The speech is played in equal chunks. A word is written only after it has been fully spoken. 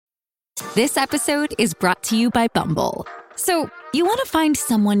This episode is brought to you by Bumble. So, you want to find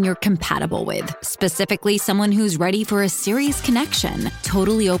someone you're compatible with, specifically someone who's ready for a serious connection,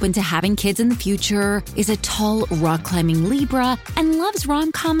 totally open to having kids in the future, is a tall, rock-climbing Libra, and loves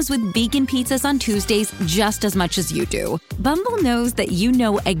rom-coms with vegan pizzas on Tuesdays just as much as you do. Bumble knows that you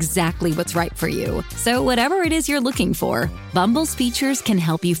know exactly what's right for you. So whatever it is you're looking for, Bumble's features can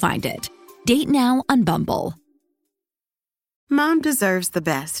help you find it. Date now on Bumble. Mom deserves the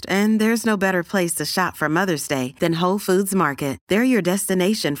best, and there's no better place to shop for Mother's Day than Whole Foods Market. They're your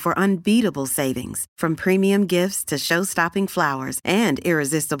destination for unbeatable savings, from premium gifts to show-stopping flowers and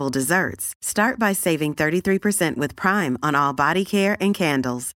irresistible desserts. Start by saving 33% with Prime on all body care and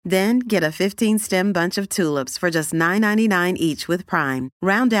candles. Then get a 15-stem bunch of tulips for just $9.99 each with Prime.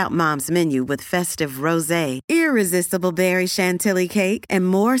 Round out Mom's menu with festive rosé, irresistible berry chantilly cake, and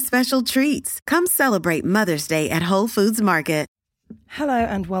more special treats. Come celebrate Mother's Day at Whole Foods Market. Hello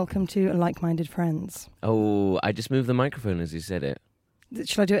and welcome to Like-Minded Friends. Oh, I just moved the microphone as you said it.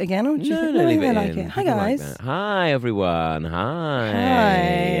 Shall I do it again? Or do you think, leave I it like in. it. Hi, People like guys. that. Hi, everyone.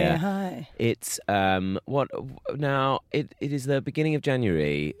 Hi. Hi. It's, what, now, it is the beginning of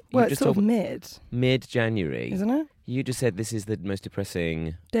January. Well, You it's sort of mid-January. isn't it? You just said this is the most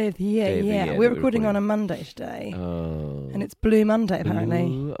depressing... Day of the year, Day of the yeah. year We're that we're recording on a recording. Monday today. Oh. And it's Blue Monday, apparently.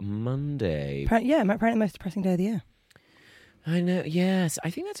 Blue Monday. Apparently the most depressing day of the year. I know, yes.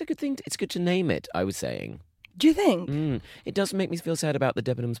 I think that's a good thing. It's good to name it, I was saying. Do you think? It does make me feel sad about the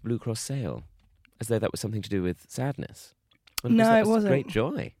Debenhams Blue Cross sale, as though that was something to do with sadness. When No, that it was wasn't. Great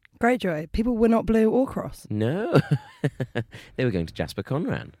joy. Great joy. People were not blue or cross. No. They were going to Jasper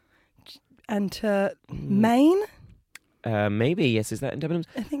Conran. And to Maine? Maybe, yes. Is that in Debenhams?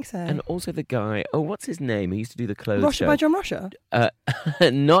 I think so. And also the guy, what's his name? Who used to do the clothes Rosher show. by John Rosher?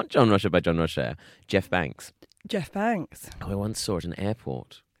 Not John Rosher by John Rosher. Jeff Banks. Jeff Banks. Oh, I once saw at an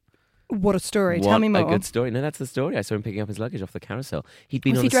airport. What a story. What Tell me more. a good story. No, that's the story. I saw him picking up his luggage off the carousel. He'd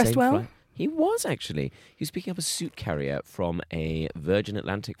been Was on he the dressed same well? flight. He was, actually. He was picking up a suit carrier from a Virgin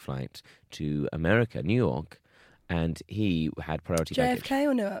Atlantic flight to America, New York, and he had priority baggage. JFK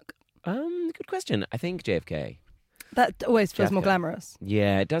or Newark? Good question. I think JFK. That always feels more JFK. glamorous.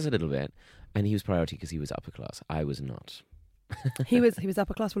 Yeah, it does a little bit. And he was priority because he was upper class. I was not. He was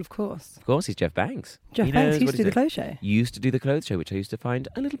upper class, well, of course. Of course, he's Jeff Banks. Jeff He Banks knows used what to do the he's doing. clothes show. Used to do the clothes show, which I used to find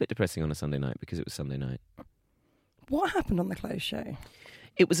a little bit depressing on a Sunday night because it was Sunday night. What happened on the clothes show?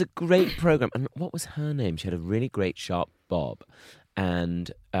 It was a great program. And what was her name? She had a really great sharp bob.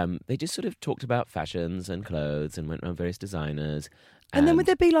 And they just sort of talked about fashions and clothes and went around various designers. And then would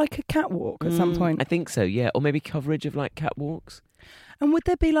there be like a catwalk at some point? I think so, yeah. Or maybe coverage of like catwalks. And would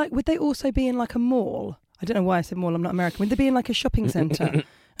they also be in like a mall? I don't know why I said mall, I'm not American. Would they be in like a shopping centre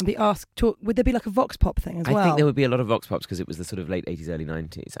and be asked to... Would there be like a Vox Pop thing as well? I think there would be a lot of Vox Pops because it was the sort of late 80s, early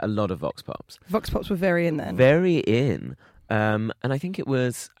 90s. A lot of Vox Pops. Vox Pops were very in then. Very in. And I think it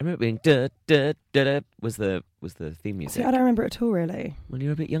was... I remember it being da da da da was the theme music. See, I don't remember it at all, really. Well,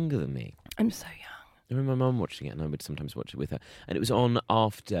 you're a bit younger than me. I'm so young. I remember my mum watching it, and I would sometimes watch it with her. And it was on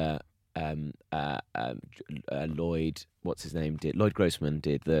after Lloyd, what's his name? Lloyd Grossman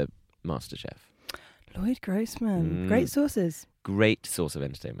did the MasterChef. Lloyd Grossman. Great sources. Great source of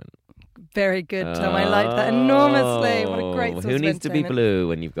entertainment. Very good, Tom. I liked that enormously. What a great source Who of needs to be entertainment. blue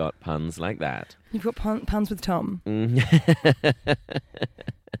when you've got puns like that? You've got puns with Tom.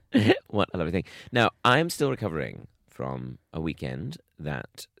 What a lovely thing. Now, I'm still recovering from a weekend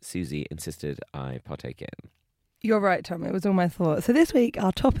that Susie insisted I partake in. You're right, Tom. It was all my thoughts. So this week,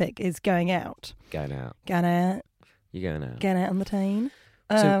 our topic is going out. Going out. Going out. You're going out. Going out on the town.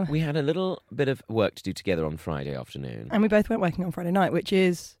 So we had a little bit of work to do together on Friday afternoon. And we both went working on Friday night, which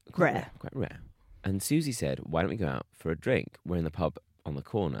is rare. Quite rare. And Susie said, why don't we go out for a drink? We're in the pub on the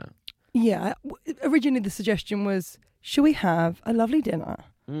corner. Yeah. Originally, the suggestion was, should we have a lovely dinner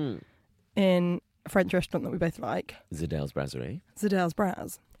in a French restaurant that we both like? Zidell's Brasserie. Zidell's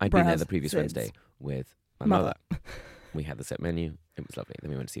Braz. I'd been there Braz, the previous Zids. Wednesday with my mother. We had the set menu. It was lovely. Then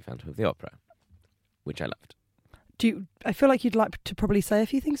we went to see Phantom of the Opera, which I loved. I feel like you'd like to probably say a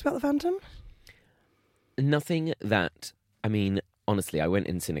few things about the Phantom? Nothing that, I mean, honestly, I went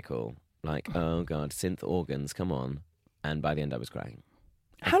in cynical, like, oh God, synth organs, come on. And by the end I was crying.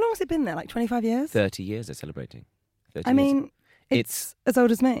 How long has it been there? Like 25 years? 30 years they're celebrating. 30 I years. mean, it's as old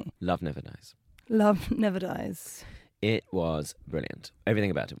as me. Love never dies. Love never dies. It was brilliant.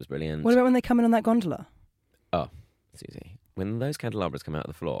 Everything about it was brilliant. What about when they come in on that gondola? Oh, Susie, when those candelabras come out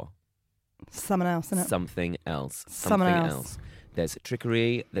of the floor, Someone else, isn't it? something else. Someone Something else. else. There's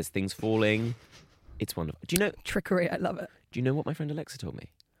trickery, there's things falling. It's wonderful. Do you know Trickery, I love it. Do you know what my friend Alexa told me?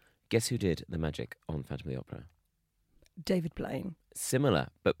 Guess who did the magic on Phantom of the Opera? David Blaine. Similar,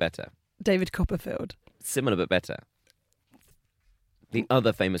 but better. David Copperfield. Similar but better. The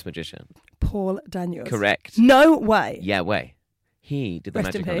other famous magician. Paul Daniels. Correct. No way. Yeah, way. He did the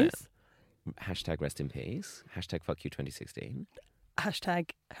Rest in magic on it. peace. Hashtag rest in peace. Hashtag fuck you 2016.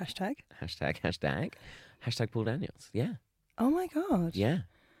 Hashtag. Hashtag Paul Daniels. Yeah. Oh my God. Yeah.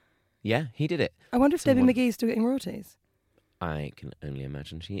 Yeah, he did it. I wonder if Someone- Debbie McGee's still getting royalties. I can only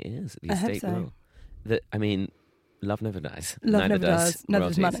imagine she is. The I hope estate so. will. I mean, love never dies. Love never does. Neither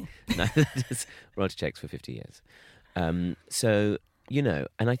does royalties. money. Neither does royalty checks for 50 years. So, you know,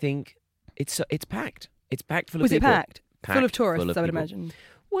 and I think it's packed. It's packed full of Was it people. packed? Full of tourists, I would people. imagine.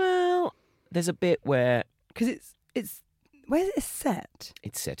 Well, there's a bit where Because it's where is it set?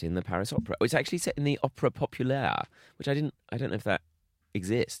 it's set in the Paris Opera. It's actually set in the Opera Populaire, which I don't know if that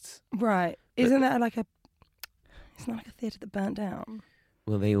exists. Right. Isn't that like a... It's not like a theatre that burnt down.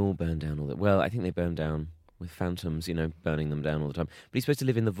 Well, they all burn down all the... Well, I think they burn down with phantoms, you know, burning them down all the time. But he's supposed to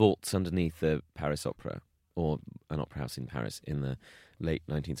live in the vaults underneath the Paris Opera, or an opera house in Paris in the late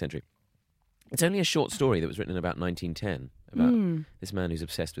 19th century. It's only a short story that was written in about 1910 about this man who's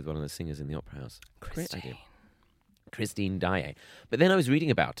obsessed with one of the singers in the opera house. Great idea. Christine Daae. But then I was reading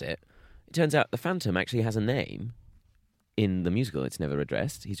about it. It turns out the Phantom actually has a name. In the musical, it's never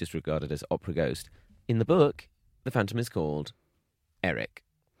addressed. He's just regarded as opera ghost. In the book, the Phantom is called Eric.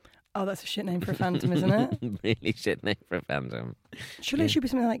 Oh, that's a shit name for a phantom, isn't it? Really shit name for a phantom. Surely it should be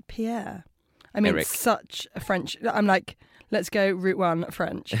something like Pierre. I mean, Eric. such a French... I'm like, let's go Route 1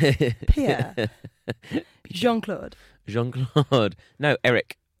 French. Pierre. Jean-Claude. Jean-Claude. No,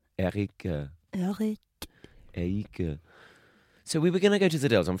 Eric. Eric. Eric. Eric. So we were going to go to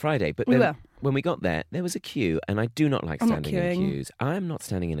Zidell's on Friday, but We then were. when we got there was a queue, and I do not like I'm not standing in queuing. queues. I'm not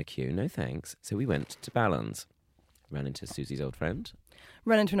standing in a queue, no thanks. So we went to Ballon's. Ran into Susie's old friend.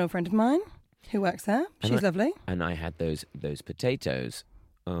 Ran into an old friend of mine who works there. And She's lovely. And I had those potatoes.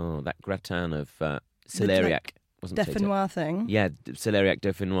 Oh, that gratin of celeriac. Wasn't potato. Dauphinois thing. Yeah, celeriac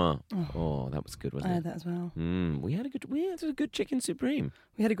dauphinois. Oh, that was good, I wasn't had it? that as well. We had a good chicken supreme.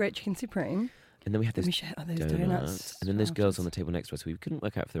 We had a great chicken supreme. And then we had those We shared those donuts. donuts. And then those girls on the afterwards. table next to us, we couldn't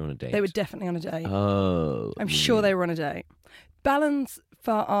work out if they were on a date. They were definitely on a date. Oh. I'm sure they were on a date. Ballon's,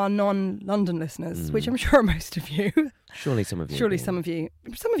 for our non-London listeners, which I'm sure are most of you. Surely some of you. Surely have some of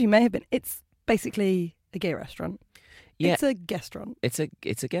you may have been. It's basically a gay restaurant. Yeah. It's a guestraunt. It's a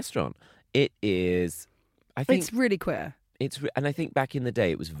guestraunt. It is. I think It's really queer. and I think back in the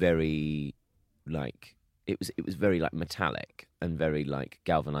day it was very like it was very like metallic and very like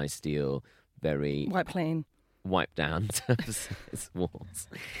galvanized steel, very Wipe clean. wiped down its walls,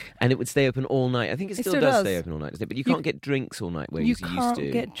 and it would stay open all night. I think it still still does does. stay open all night, doesn't it? But you You- can't get drinks all night where You used can't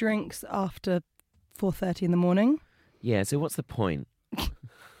to. get drinks after 4:30 in the morning. Yeah. So what's the point?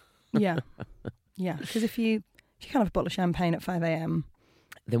 Yeah. Yeah. Because if you can't have a bottle of champagne at 5 a.m,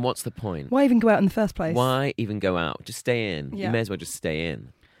 Then what's the point? why even go out in the first place? Why even go out? Just stay in. Yeah. You may as well just stay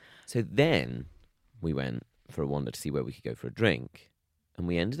in. So then we went for a wander to see where we could go for a drink, and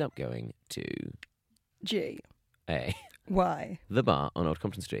we ended up going to Gee. a Why? the bar on Old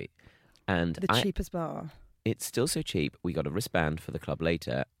Compton Street, and The cheapest bar. it's still so cheap. We got a wristband for the club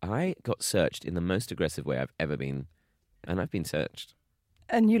later. I got searched in the most aggressive way I've ever been, and I've been searched.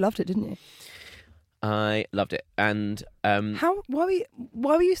 And you loved it, didn't you? I loved it, and Why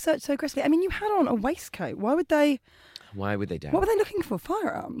were you searched so aggressively? I mean, you had on a waistcoat. Why would they? why would they doubt? What were they looking for?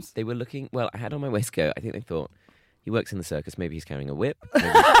 Firearms? They were looking. Well, I had on my waistcoat. I think they thought he works in the circus. Maybe he's carrying a whip,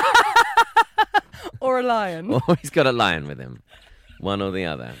 maybe- Or a lion? or he's got a lion with him. One or the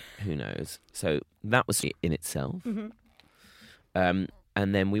other. Who knows? So that was in itself.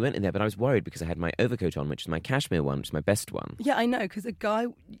 And then we went in there, but I was worried because I had my overcoat on, which is my cashmere one, which is my best one. Yeah, I know, because a guy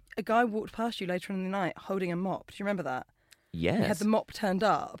walked past you later on in the night holding a mop. Do you remember that? Yes. He had the mop turned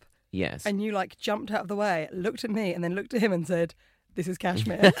up, Yes. and you like jumped out of the way, looked at me, and then looked at him and said, "This is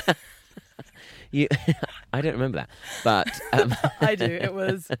cashmere." You, I don't remember that, but I do. It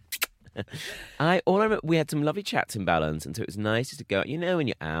was. I remember we had some lovely chats in Ballon's, and so it was nice just to go out. You know, when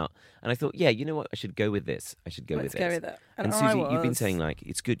you're out, and I thought, yeah, you know what, I should go with this. I should go Let's with go this. with it. And And Susie, I you've been was- saying like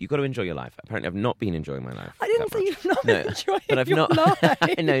it's good. You've got to enjoy your life. Apparently, I've not been enjoying my life. I didn't that say much. you're not No, enjoying but I've your not.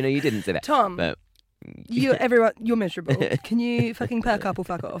 life. No, you didn't say that, Tom, But everyone, you're miserable. Can you fucking per couple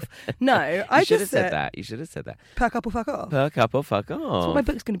fuck off? No, I you should have just said that. You should have said that. Per couple fuck off. Per couple, fuck That's what my off.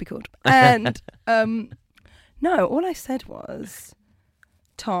 book's going to be called. And no, all I said was,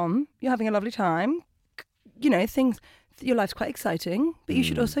 Tom, you're having a lovely time. You know, your life's quite exciting, but you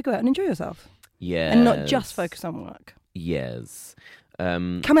should also go out and enjoy yourself Yes. and not just focus on work. Yes.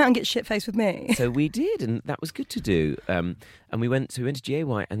 Come out and get shit-faced with me. So we did, and that was good to do. And we went to GAY,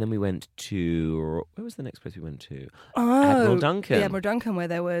 and then we went to... Where was the next place we went to? Admiral Duncan. The Admiral Duncan, where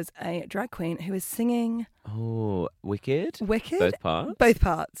there was a drag queen who was singing... Oh, Wicked? Wicked? Both parts? Both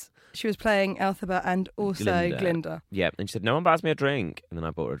parts. She was playing Elphaba and also Glinda. Yeah, and she said, no one buys me a drink. And then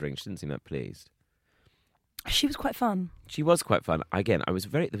I bought her a drink. She didn't seem that pleased. She was quite fun. She was quite fun. Again, there was a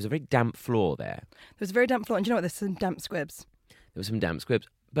very damp floor there. There was a very damp floor, and do you know what? There's some damp squibs. There were some damp squibs.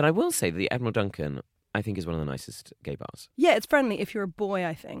 But I will say that the Admiral Duncan, I think, is one of the nicest gay bars. Yeah, it's friendly if you're a boy,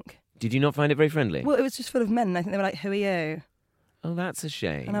 I think. Did you not find it very friendly? Well, it was just full of men, and I think they were like, who are you? Oh, that's a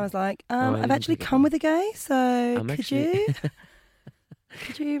shame. And I was like, I I've didn't actually think of come that. with a gay, so could you?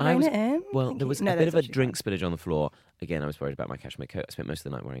 Could you rein it in? Well, Thank there you. was No, a bit that's of a actually drink fine. spillage on the floor. Again, I was worried about my cashmere coat. I spent most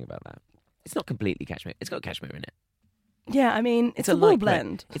of the night worrying about that. It's not completely cashmere. It's got cashmere in it. Yeah, I mean, it's a light wool grey.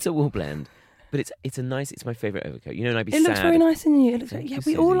 blend. It's a wool blend. But it's a nice... It's my favourite overcoat. You know, and I'd be It sad... looks very nice in you. It looks Thank yeah, you,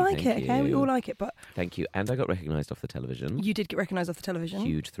 we all Susie, like thank it, okay? We you. all like it, but Thank you. And I got recognised off the television. you did get recognised off the television.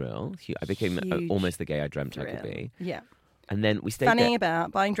 Huge thrill. I became Huge almost the gay I dreamt I could thrill. be. Yeah. And then we stayed Fanning there.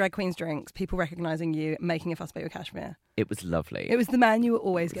 about, buying drag queens drinks, people recognising you, making a fuss about your cashmere. It was lovely. It was the man you were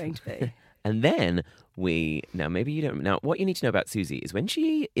always going to be. And then now maybe you don't. Now, what you need to know about Susie is when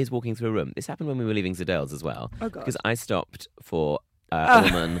she is walking through a room. This happened when we were leaving Zidell's as well. Oh, God. Because I stopped for a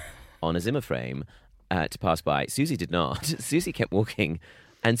woman on a Zimmer frame to pass by. Susie did not. Susie kept walking.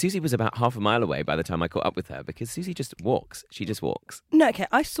 And Susie was about half a mile away by the time I caught up with her because Susie just walks. She just walks. No, okay,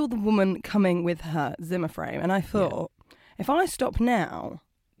 I saw the woman coming with her Zimmer frame and I thought, if I stop now,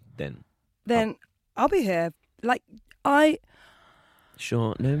 Then I'll be here. Like,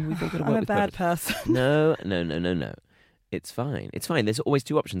 sure. No, we've all got to work I'm a with bad purpose. person. No. It's fine. It's fine. There's always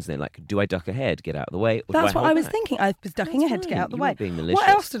two options there. Like, do I duck ahead, get out of the way, or That's do I what I hold was back? thinking. I was ducking That's ahead to get fine. out the You way. weren't being malicious. What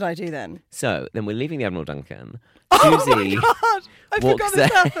else did I do then? So then we're leaving the Admiral Duncan. Oh Susie my God! I walks forgot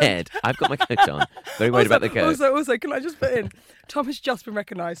this happened. ahead. I've got my coat on. Very worried about the coat. Also, can I just put in? Tom has just been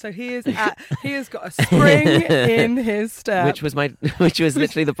recognised, so he has got a spring in his step. which was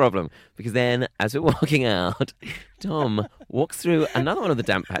literally the problem. Because then, as we're walking out, Tom walks through another one of the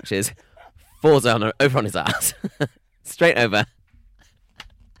damp patches, falls over on his ass, straight over.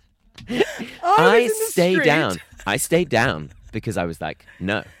 I stayed down. I stayed down because I was like,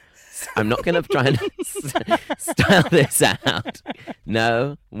 no, I'm not going to try and style this out.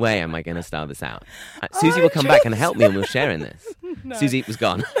 No way am I going to style this out. Susie will come back and help me and we'll share in this. No. Susie was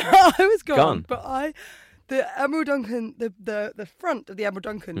gone. I was gone. Gone. But the Admiral Duncan, the front of the Admiral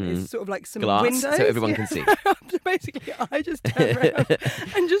Duncan is sort of like some Glass, windows. so everyone can see. Basically, I just turned around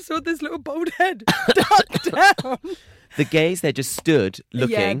and just saw this little bald head duck down. The gays there just stood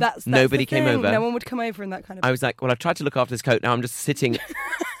looking. Yeah, that's Nobody the came thing. over. No one would come over in that kind of... I was like, well, I've tried to look after this coat. Now I'm just sitting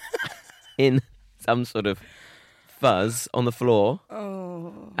in some sort of fuzz on the floor.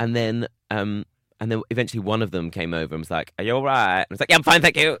 Oh. And then eventually one of them came over and was like, are you all right? And I was like, yeah, I'm fine,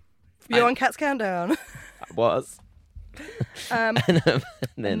 thank you. You're on Cat's Countdown. I was. And and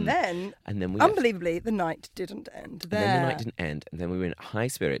then then we unbelievably, the night didn't end there. And then the night didn't end, and then we were in high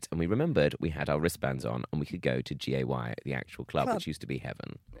spirits, and we remembered we had our wristbands on, and we could go to GAY, the actual club, which used to be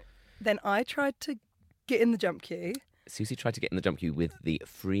heaven. Then I tried to get in the jump queue. Susie tried to get in the jump queue with the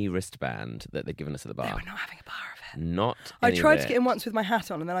free wristband that they'd given us at the bar. They were not having a bar of it. Not I any of tried to it. get in once with my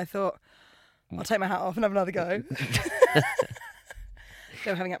hat on, and then I thought, I'll take my hat off and have another go. They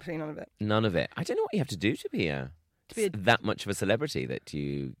were having absolutely none of it. None of it. I don't know what you have to do to be that much of a celebrity that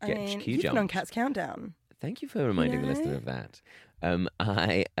you get queue you've jumped. been on Cat's Countdown. Thank you for reminding the No. listener of that.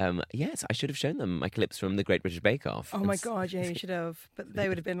 Yes, I should have shown them my clips from the Great British Bake Off. Oh my God, yeah, you should have. But they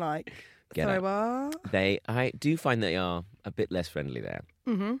would have been like, Get sorry, out. what? I do find they are a bit less friendly there.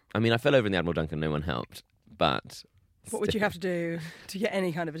 Mm-hmm. I mean, I fell over in the Admiral Duncan, no one helped, but... What would you have to do to get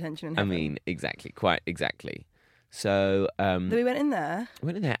any kind of attention in I heaven? mean, exactly, quite exactly. So, Then we went in there.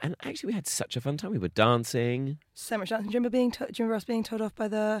 went in there, and actually we had such a fun time. We were dancing. So much dancing. Do you remember us being told off by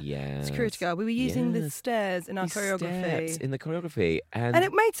the Yes. security guard? We were using the Yes. stairs in our These choreography. steps in the choreography. And, And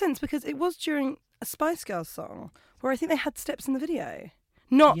it made sense because it was during a Spice Girls song where I think they had steps in the video.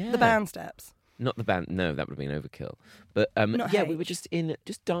 Not Yeah. the band steps. not the band, no, that would have been overkill. But Not yeah, we were H.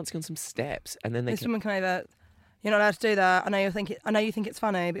 just dancing on some steps, and then they This woman came over, you're not allowed to do that. I know you think it's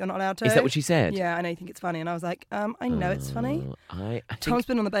funny, but you're not allowed to. Is that what she said? Yeah, I know you think it's funny. And I was like, I know it's funny. Oh, I think Tom's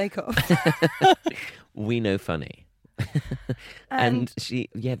been on the Bake Off. we know funny. And she,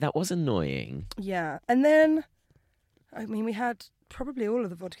 that was annoying. Yeah. And then, I mean, we had probably all of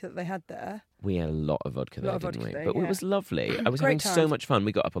the vodka that they had there. We had a lot of vodka there, Lot of didn't vodka we? there, But it yeah. was lovely. I was Great having so times. much fun.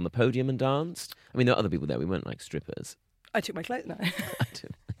 We got up on the podium and danced. I mean, there were other people there. We weren't like strippers. I took my clothes. No. I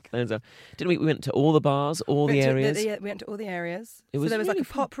didn't. Loads of. Didn't we? We went to all the bars, all the areas. We went to all the areas. It So was there was like really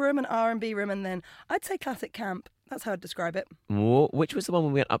a pop room, an R&B room, and then I'd say classic camp. That's how I'd describe it. Which was the one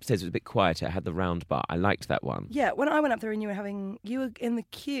when we went upstairs? It was a bit quieter. It had the round bar. I liked that one. Yeah, when I went up there and you were in the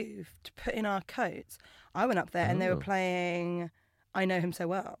queue to put in our coats. I went up there and they were playing I Know Him So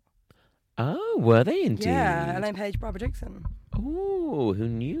Well. Oh, were they indeed? Yeah, Elaine Page, Barbara Dixon. Oh, who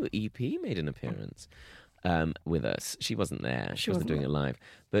knew? EP made an appearance with us. She wasn't there. She wasn't doing it live.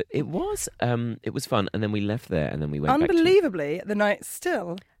 But it was fun. And then we left there and then we went Unbelievably, the night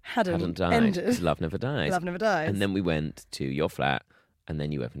still hadn't died. ended. Love never dies. Love never dies. And then we went to your flat and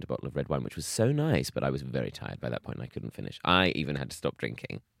then you opened a bottle of red wine, which was so nice, but I was very tired by that point and I couldn't finish. I even had to stop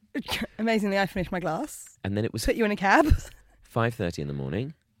drinking. Amazingly, I finished my glass. And then it was Put you in a cab. 5:30 in the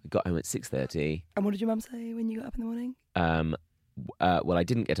morning. We got home at 6:30. And what did your mum say when you got up in the morning? Well, I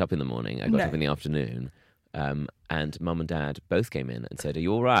didn't get up in the morning. I got up in the afternoon. And Mum and Dad both came in and said, "Are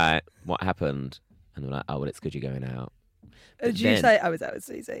you all right? What happened?" And they were like, "Oh, well, it's good you're going out." Did you say, "I was out with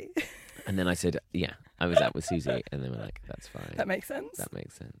Susie"? And then I said, "Yeah, I was out with Susie." And they were like, "That's fine. That makes sense. That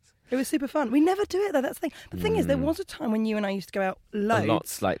makes sense." It was super fun. We never do it though. That's the thing. The thing is, there was a time when you and I used to go out loads.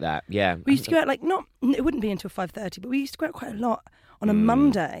 Lots like that, yeah. We used to go out it wouldn't be until 5:30, but we used to go out quite a lot on a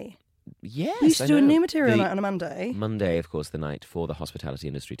Monday. Yes, we used to do a new material night on a Monday. Monday, of course, the night for the hospitality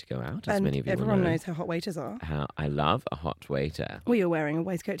industry to go out, as and many of you everyone will know. knows how hot waiters are. How I love a hot waiter. Well, you're wearing a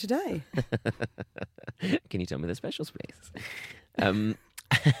waistcoat today. Can you tell me the specials, please?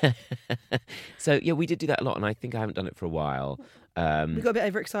 So, yeah, we did do that a lot, and I think I haven't done it for a while. We got a bit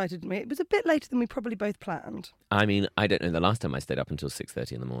overexcited, didn't we? It was a bit later than we probably both planned. I mean, I don't know. The last time I stayed up until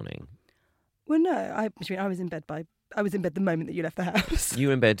 6:30 in the morning. Well, no, I was in bed the moment that you left the house. You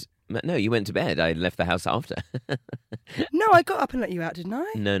were in bed. No, you went to bed. I left the house after. No, I got up and let you out, didn't I?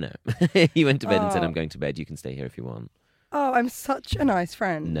 No. You went to bed and said, "I'm going to bed. You can stay here if you want." Oh, I'm such a nice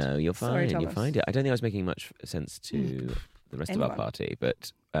friend. No, you're fine. Sorry, You're fine. I don't think I was making much sense to the rest of our party,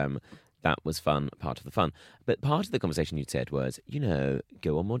 but that was fun, part of the fun. But part of the conversation you said was,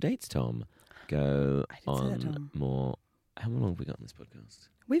 go on more dates, Tom. Go on more. How long have we got on this podcast?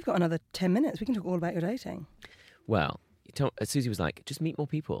 We've got another 10 minutes. We can talk all about your dating. Well, Susie was like, just meet more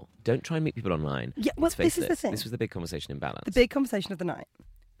people. Don't try and meet people online. Yeah, well, this is the thing. This was the big conversation in Balance. The big conversation of the night.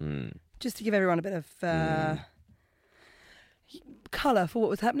 Just to give everyone a bit of colour for what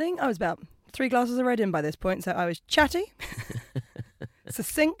was happening. I was about 3 glasses of red in by this point, so I was chatty,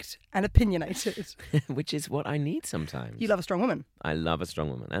 succinct and opinionated. Which is what I need sometimes. You love a strong woman. I love a strong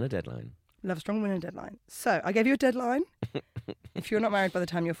woman and a deadline. Love a strong woman and a deadline. So I gave you a deadline. If you're not married by the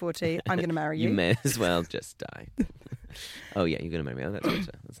time you're 40, I'm going to marry you. You may as well just die. Oh yeah, you're going to marry me. Oh, that's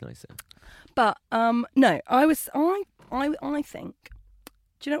better. That's nicer. But no, I think.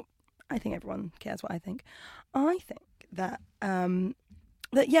 Do you know? I think everyone cares what I think. I think that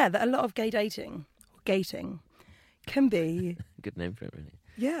that a lot of gay dating can be good name for it, really.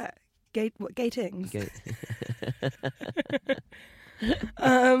 Yeah, gatings.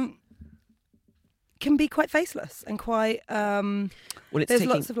 Can be quite faceless and quite. There's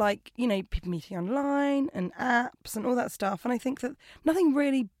lots of people meeting online and apps and all that stuff, and I think that nothing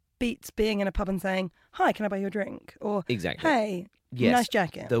really beats being in a pub and saying, "Hi, can I buy you a drink?" Or exactly. "Hey, yes, nice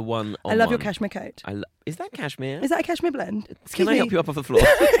jacket." The one. I love your cashmere coat. Is that cashmere? Is that a cashmere blend? Can I help you up off the floor?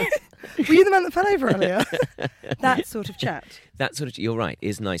 Were you the man that fell over earlier? That sort of chat. That sort of. You're right.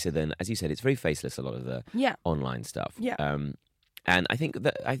 Is nicer than, as you said. It's very faceless. A lot of the online stuff. Yeah. And I think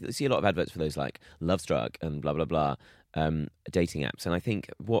that I see a lot of adverts for those like Lovestruck and blah, blah, blah, dating apps. And I think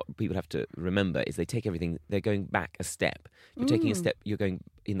what people have to remember is they're going back a step. You're taking a step, you're going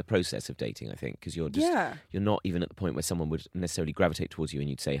in the process of dating, I think, because you're not even at the point where someone would necessarily gravitate towards you and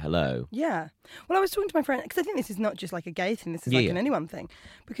you'd say hello. Yeah. Well, I was talking to my friend, because I think this is not just like a gay thing, this is like an anyone thing.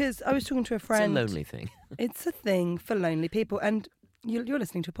 Because I was talking to a friend. It's a lonely thing. It's a thing for lonely people. And you're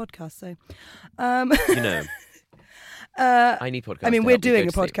listening to a podcast, so. I need podcasts. I mean, we're doing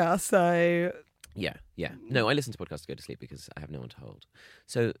a podcast, so. Yeah. No, I listen to podcasts to go to sleep because I have no one to hold.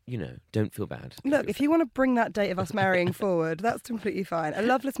 So, don't feel bad. Look, if you want to bring that date of us marrying forward, that's completely fine. A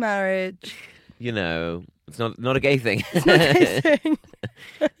loveless marriage. It's not a gay thing. It's not a gay thing.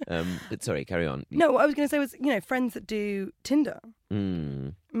 But sorry, carry on. No, what I was going to say was, friends that do Tinder.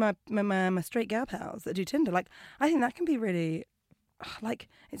 My straight gal pals that do Tinder. Like, I think that can be really... Like,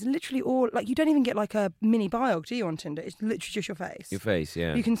 it's literally all... Like, you don't even get, like, a mini bio, do you, on Tinder? It's literally just your face. Your face,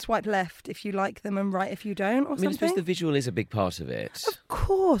 yeah. You can swipe left if you like them and right if you don't, or something. I suppose the visual is a big part of it. Of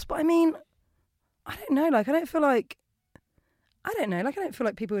course, but I mean... I don't know, like, I don't feel like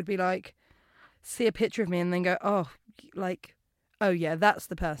people would be like... See a picture of me and then go, oh yeah, that's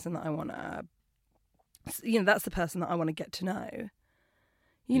the person that I want to... that's the person that I want to get to know.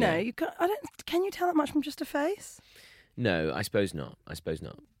 You know, Yeah. Can you tell that much from just a face? No, I suppose not.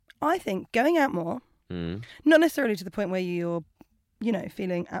 I think going out more, not necessarily to the point where you're, you know,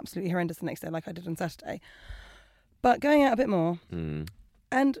 feeling absolutely horrendous the next day like I did on Saturday, but going out a bit more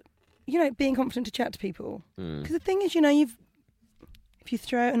and, you know, being confident to chat to people. Because the thing is, you know, if you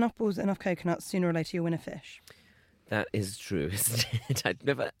throw enough balls at enough coconuts, sooner or later you'll win a fish. That is true, isn't it?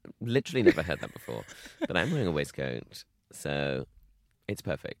 I've literally never heard that before. But I'm wearing a waistcoat, so it's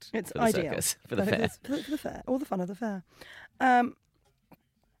perfect. It's for the ideal. circus, for the fair. For the fair, all the fun of the fair.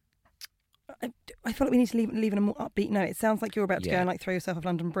 I feel like we need to leave on a more upbeat note. It sounds like you're about to go and like throw yourself off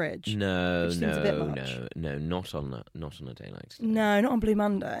London Bridge. No, which seems a bit much. no, not on a day like today. No, not on Blue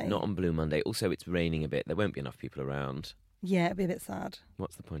Monday. Not on Blue Monday. Also, it's raining a bit. There won't be enough people around. Yeah, it'd be a bit sad.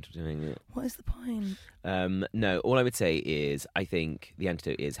 What's the point of doing it? What is the point? No, all I would say is I think the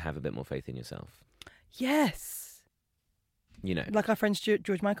antidote is have a bit more faith in yourself. Yes. You know, like our friend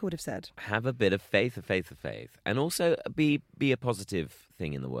George Michael would have said. Have a bit of faith, and also be a positive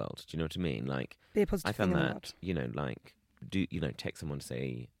thing in the world. Do you know what I mean? Like, Be a positive I found thing in the that, world. you know, like, text someone to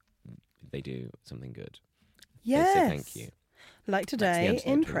say they do something good. Yes. They say thank you. Like That's the today antidote,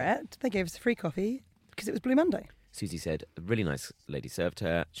 in really. Pret, they gave us a free coffee because it was Blue Monday. Susie said a really nice lady served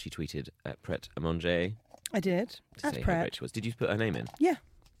her. She tweeted at Pret a manger I did. to At say how great Pret. she was. Did you put her name in? Yeah.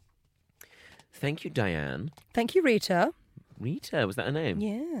 Thank you, Diane. Thank you, Rita. Rita, was that her name?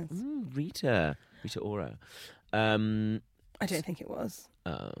 Yes. Rita Ora. I don't think it was.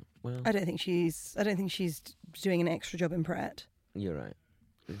 Well, I don't think she's doing an extra job in Pret. you're right.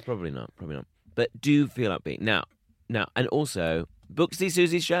 Probably not. But do feel upbeat now, and also book to see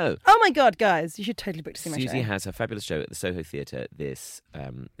Susie's show. Oh my God, guys! You should totally book to see my show. Susie has her fabulous show at the Soho Theatre this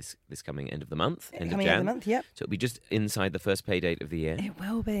coming end of the month, end Coming of out Jan. of the month, yep. So it'll be just inside the first pay date of the year. It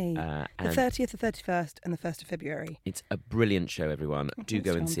will be. And the 30th, the 31st, and the 1st of February. It's a brilliant show, everyone. Do thanks,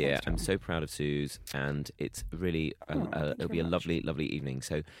 go and Tom, see it. thanks, I'm Tom. so proud of Suze, and it's really thank you it'll be very a much. lovely, lovely evening.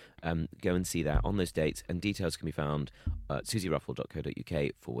 So go and see that on those dates, and details can be found at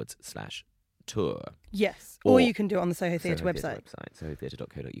susieruffle.co.uk/tour. Yes. Or Or you can do it on the Soho Theatre Soho website.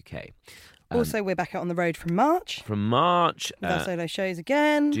 sohotheatre.co.uk. Also, we're back out on the road from March From March, with our solo shows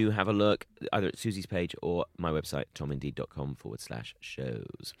again. do have a look either at Susie's page or my website,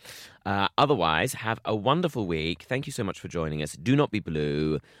 tomindeed.com/shows. Otherwise, have a wonderful week. Thank you so much for joining us. Do not be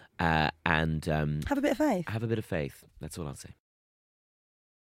blue, and Have a bit of faith. have a bit of faith. That's all I'll say.